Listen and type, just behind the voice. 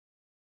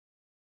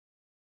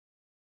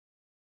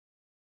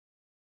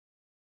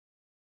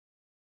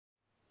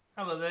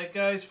Hello there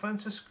guys,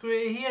 Francis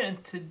Gray here,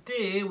 and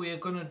today we are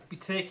going to be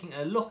taking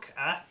a look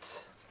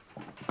at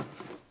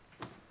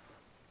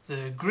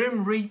the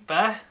Grim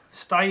Reaper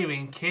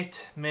styrene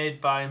kit made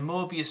by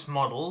Moebius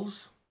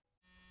Models.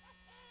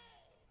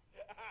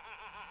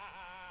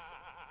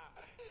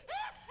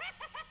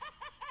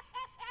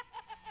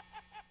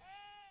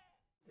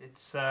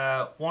 It's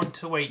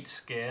 1:8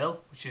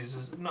 scale, which is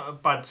not a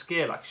bad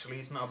scale actually,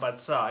 it's not a bad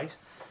size.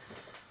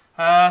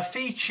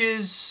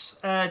 Features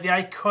the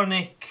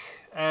iconic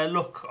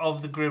look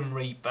of the Grim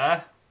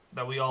Reaper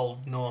that we all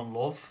know and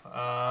love,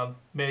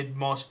 made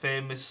most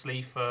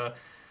famously for,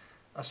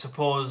 I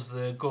suppose,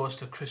 the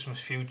Ghost of Christmas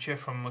Future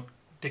from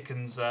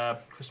Dickens'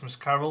 Christmas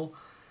Carol.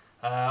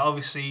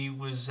 Obviously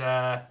was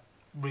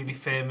really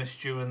famous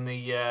during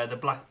the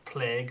Black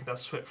Plague that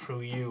swept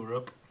through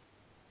Europe.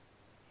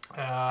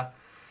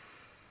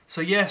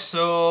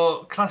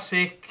 So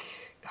classic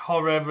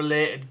horror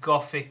related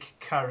gothic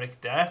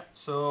character.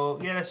 So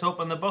yeah, let's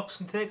open the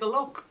box and take a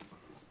look.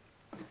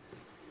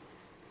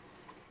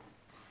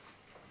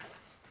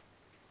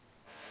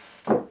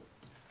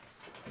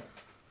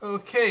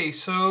 Okay,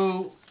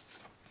 so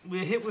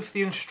we're hit with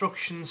the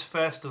instructions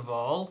first of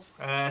all.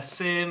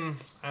 Same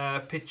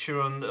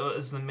picture on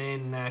as the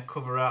main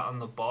cover art on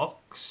the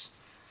box.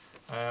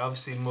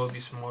 Obviously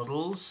Moebius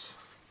Models.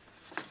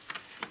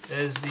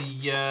 There's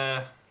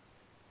the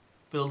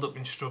build-up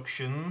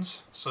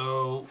instructions.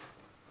 So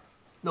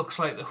looks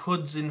like the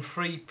hood's in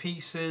 3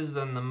 pieces,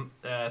 then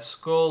the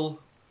skull,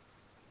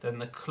 then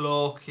the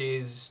cloak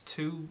is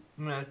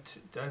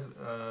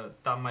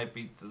that might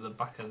be the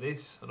back of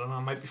this, I don't know,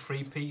 it might be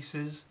 3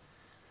 pieces.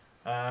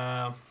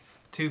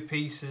 2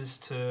 pieces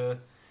to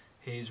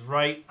his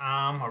right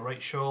arm or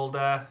right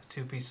shoulder,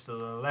 2 pieces to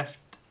the left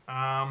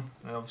arm,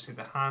 and obviously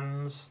the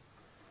hands,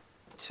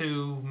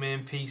 2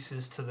 main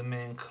pieces to the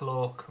main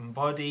cloak and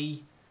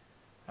body.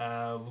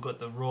 We've got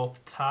the rope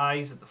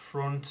ties at the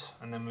front,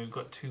 and then we've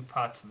got 2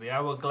 parts of the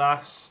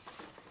hourglass.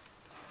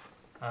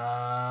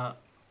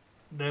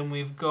 Then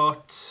we've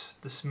got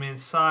this main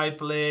side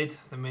blade,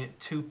 the main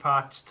 2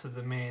 parts to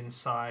the main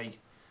side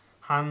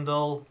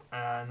handle,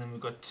 and then we've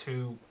got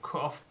 2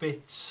 cut-off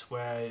bits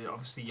where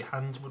obviously your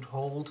hands would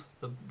hold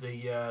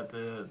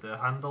the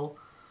handle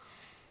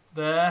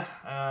there.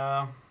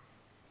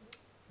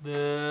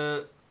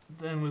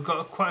 Then we've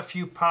got quite a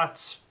few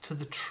parts to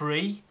the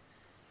tree.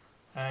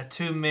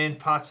 2 main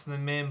parts to the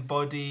main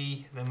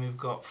body, then we've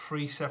got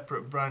 3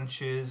 separate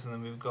branches, and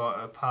then we've got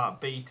a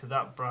part B to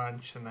that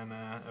branch, and then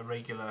a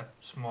regular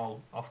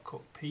small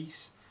off-cut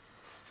piece.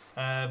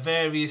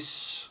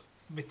 Various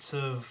bits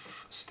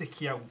of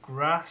sticky out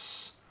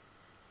grass,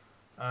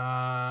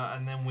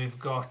 and then we've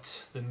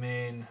got the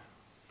main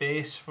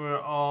base for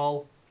it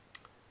all,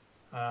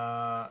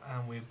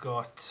 and we've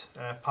got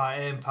part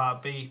A and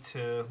part B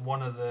to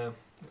one of the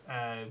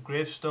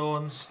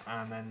gravestones,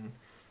 and then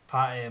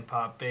part A and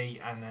part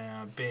B, and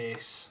a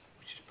base,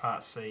 which is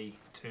part C,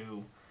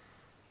 to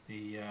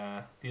the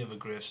other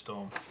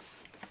gravestone.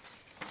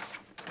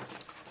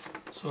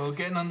 So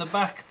getting on the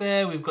back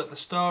there, we've got the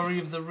story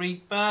of the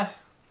Reaper.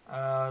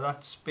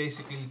 That's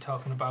basically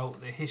talking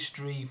about the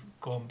history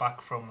going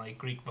back from like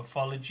Greek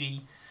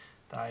mythology.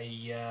 That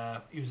he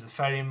was the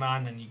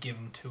ferryman, and you give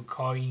him 2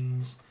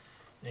 coins.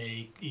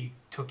 He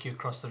took you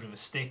across the River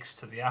Styx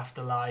to the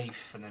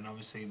afterlife, and then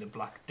obviously the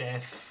Black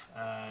Death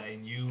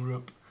in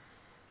Europe.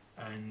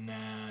 And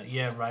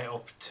yeah, right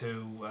up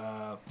to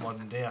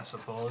modern day, I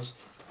suppose.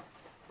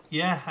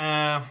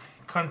 Yeah,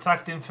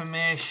 contact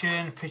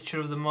information, picture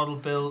of the model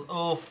built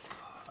up.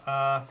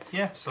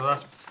 Yeah, so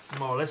that's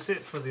more or less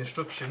it for the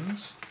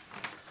instructions.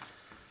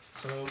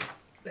 So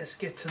let's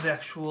get to the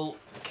actual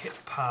kit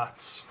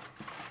parts.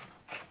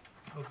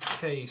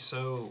 Okay,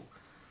 so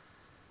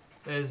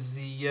there's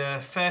the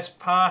first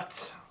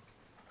part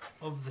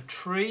of the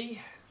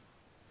tree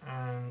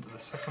and the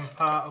second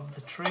part of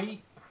the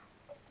tree.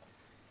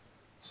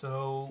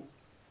 So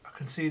I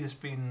can see this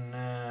being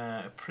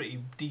a pretty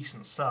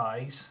decent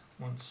size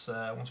once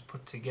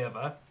put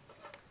together.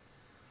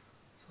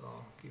 So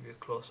I'll give you a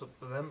close up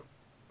of them.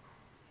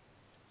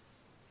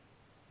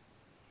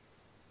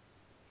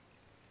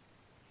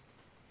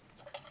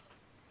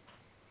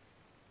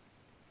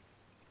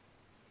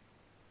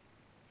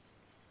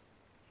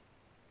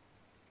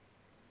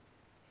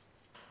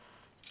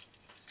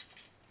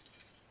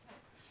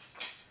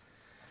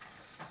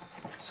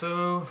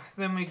 So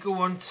then we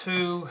go on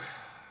to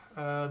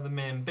the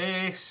main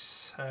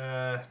base.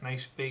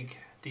 Nice big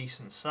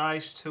decent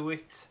size to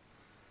it.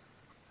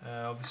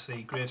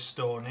 Obviously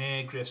gravestone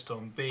A,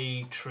 gravestone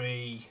B,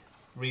 tree,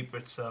 Reaper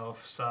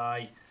itself,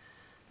 Psy.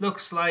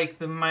 Looks like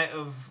they might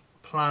have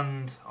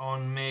planned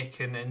on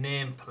making a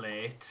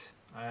nameplate.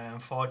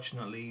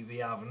 Unfortunately they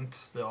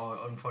haven't,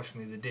 or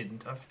unfortunately they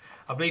didn't.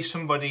 I believe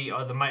somebody,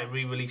 or they might have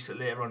re-released it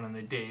later on and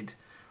they did,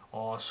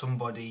 or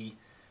somebody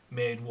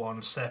made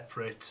one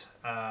separate.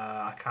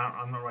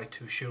 I'm not right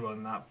too sure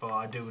on that, but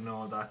I do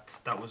know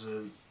that that was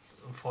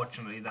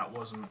unfortunately that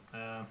wasn't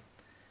a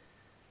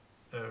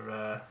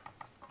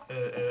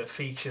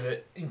feature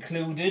that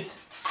included.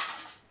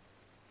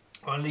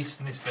 or at least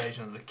in this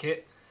version of the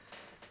kit.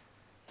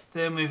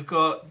 Then we've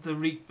got the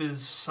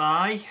Reaper's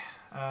Sigh,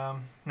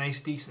 nice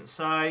decent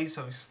size,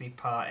 obviously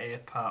part A,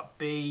 part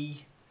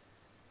B,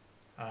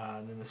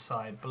 and then the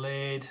side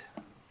blade.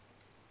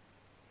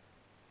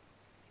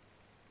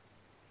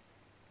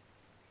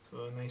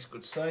 So a nice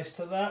good size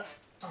to that,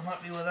 I'm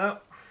happy with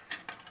that.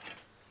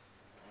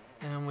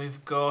 And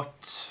we've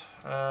got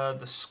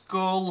the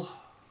skull,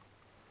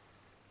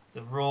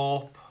 the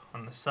rope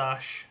and the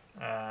sash,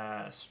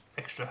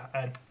 extra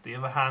the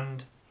other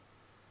hand,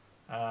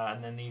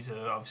 and then these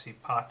are obviously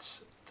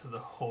parts to the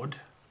hood.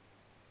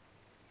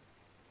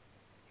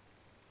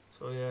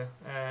 So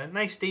yeah,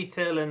 nice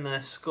detail in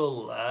the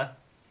skull there.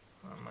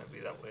 That might be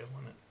that way,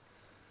 won't it?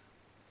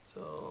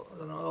 So I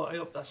don't know, I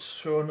hope that's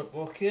showing up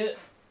okay.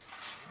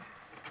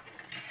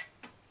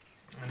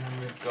 And then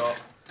we've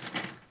got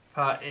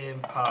part A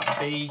and part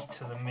B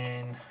to the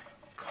main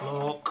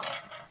cloak.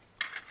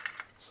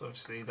 So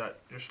obviously that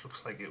just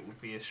looks like it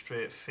would be a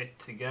straight fit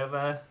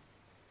together.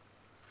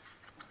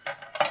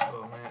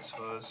 So mate,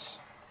 so that's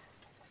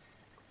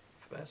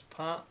first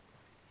part.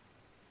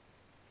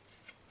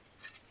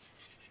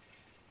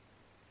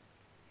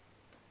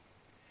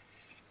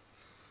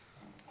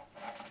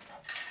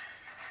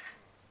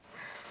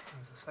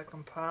 There's the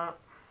second part.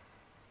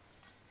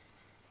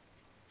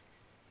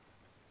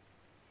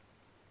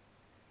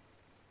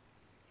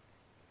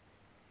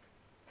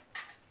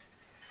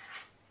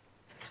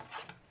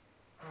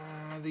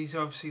 These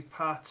are obviously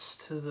parts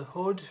to the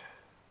hood.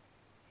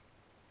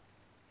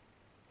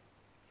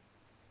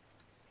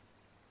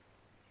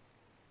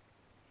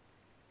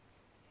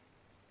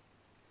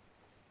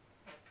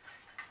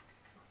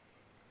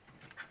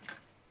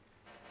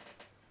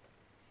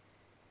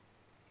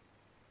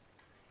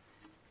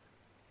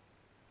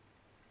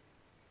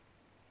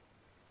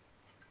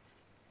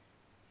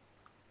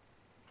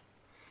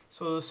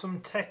 So there's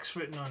some text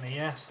written on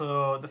here.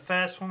 So the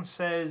first one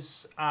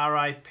says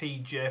R.I.P.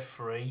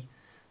 Jeffrey,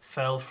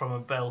 fell from a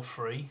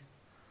belfry.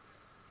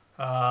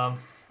 And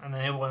the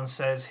other one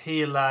says,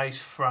 here lies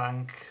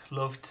Frank,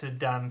 loved to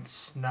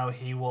dance, now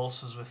he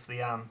waltzes with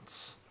the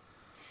ants.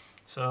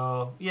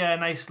 So yeah,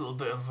 nice little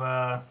bit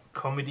of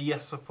comedy I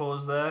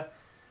suppose there.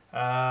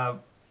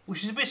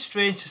 Which is a bit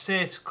strange to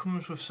say it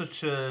comes with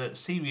such a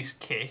serious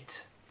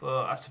kit,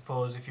 but I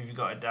suppose if you've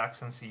got a dark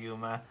sense of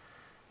humour,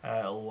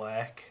 it'll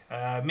work.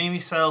 Me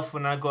myself,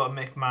 when I go to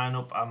make mine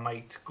up, I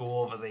might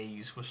go over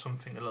these with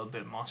something a little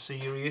bit more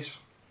serious.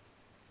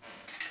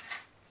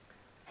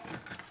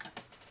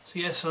 So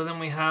yeah, so then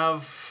we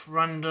have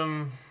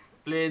random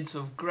blades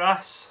of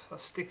grass that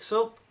sticks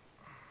up.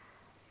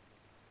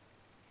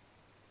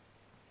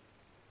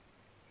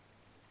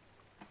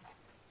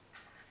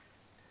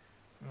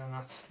 And then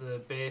that's the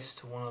base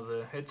to one of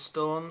the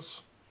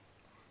headstones.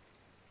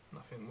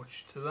 Nothing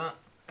much to that.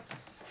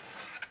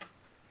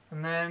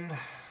 And then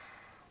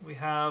we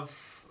have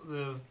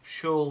the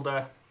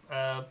shoulder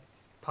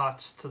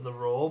parts to the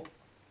robe.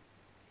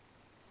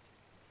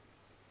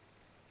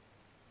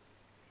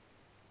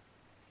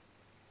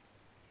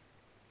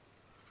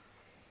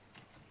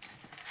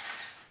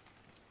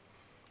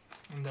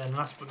 And then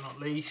last but not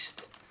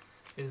least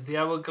is the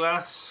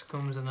hourglass.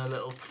 Comes in a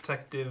little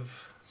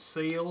protective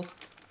seal.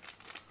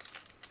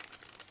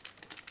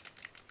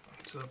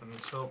 Let's open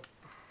this up.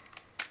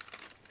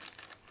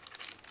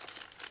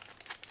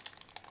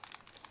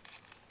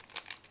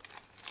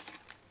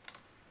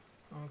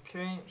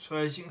 Okay, so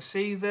as you can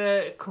see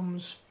there, it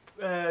comes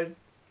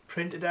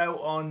printed out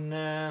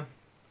on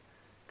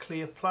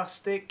clear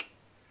plastic.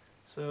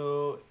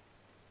 So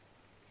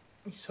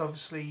it's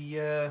obviously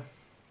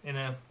in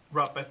a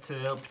wrapper to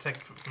help protect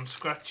it from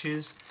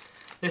scratches.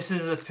 This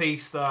is a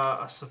piece that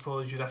I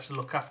suppose you'd have to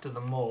look after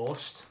the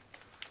most,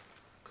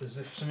 because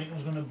if something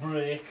was going to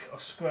break or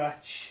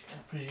scratch, I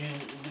presume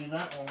it would be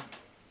that one.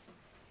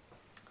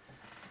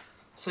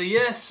 So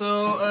yeah,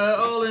 so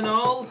all in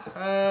all,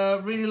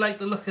 really like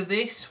the look of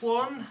this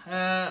one.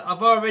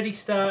 I've already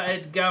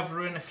started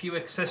gathering a few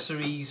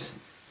accessories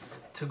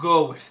to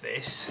go with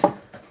this.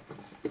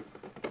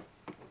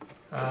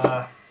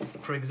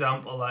 For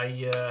example,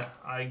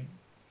 I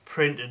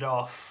printed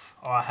off,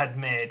 or I had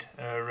made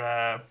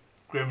a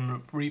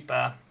Grim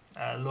Reaper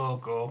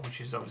logo,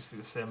 which is obviously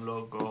the same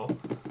logo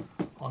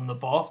on the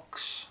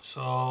box.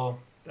 So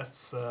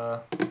that's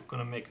going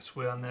to make its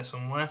way on there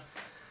somewhere.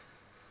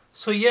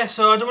 So yeah,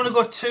 so I don't want to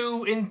go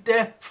too in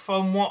depth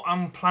on what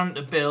I'm planning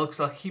to build, because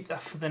I'll keep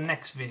that for the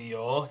next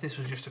video. This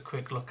was just a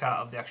quick look out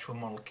of the actual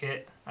model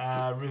kit.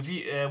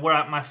 What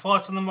are my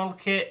thoughts on the model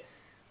kit?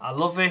 I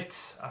love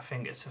it. I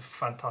think it's a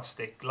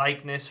fantastic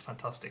likeness,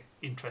 fantastic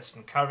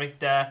interesting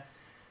character.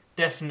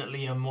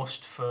 Definitely a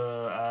must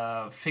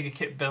for figure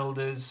kit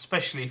builders,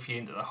 especially if you're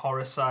into the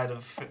horror side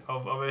of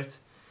it.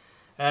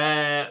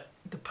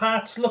 The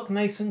parts look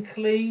nice and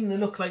clean. They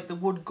look like they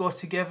would go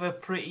together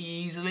pretty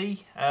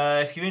easily.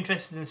 If you're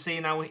interested in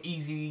seeing how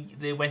easy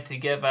they went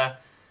together,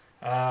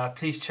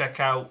 please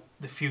check out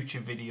the future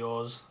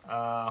videos,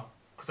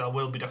 because I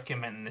will be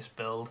documenting this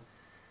build.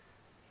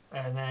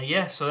 And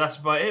yeah, so that's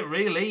about it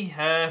really.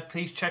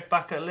 Please check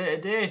back at a later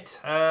date.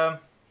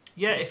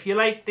 yeah, if you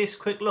like this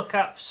quick look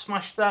at,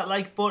 smash that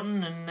like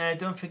button, and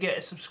don't forget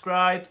to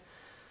subscribe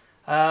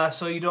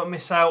so you don't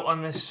miss out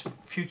on this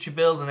future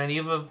build and any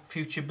other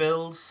future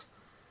builds.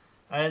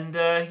 And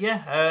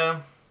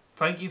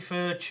thank you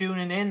for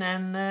tuning in,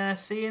 and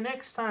see you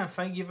next time.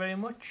 Thank you very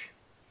much.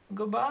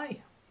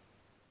 Goodbye.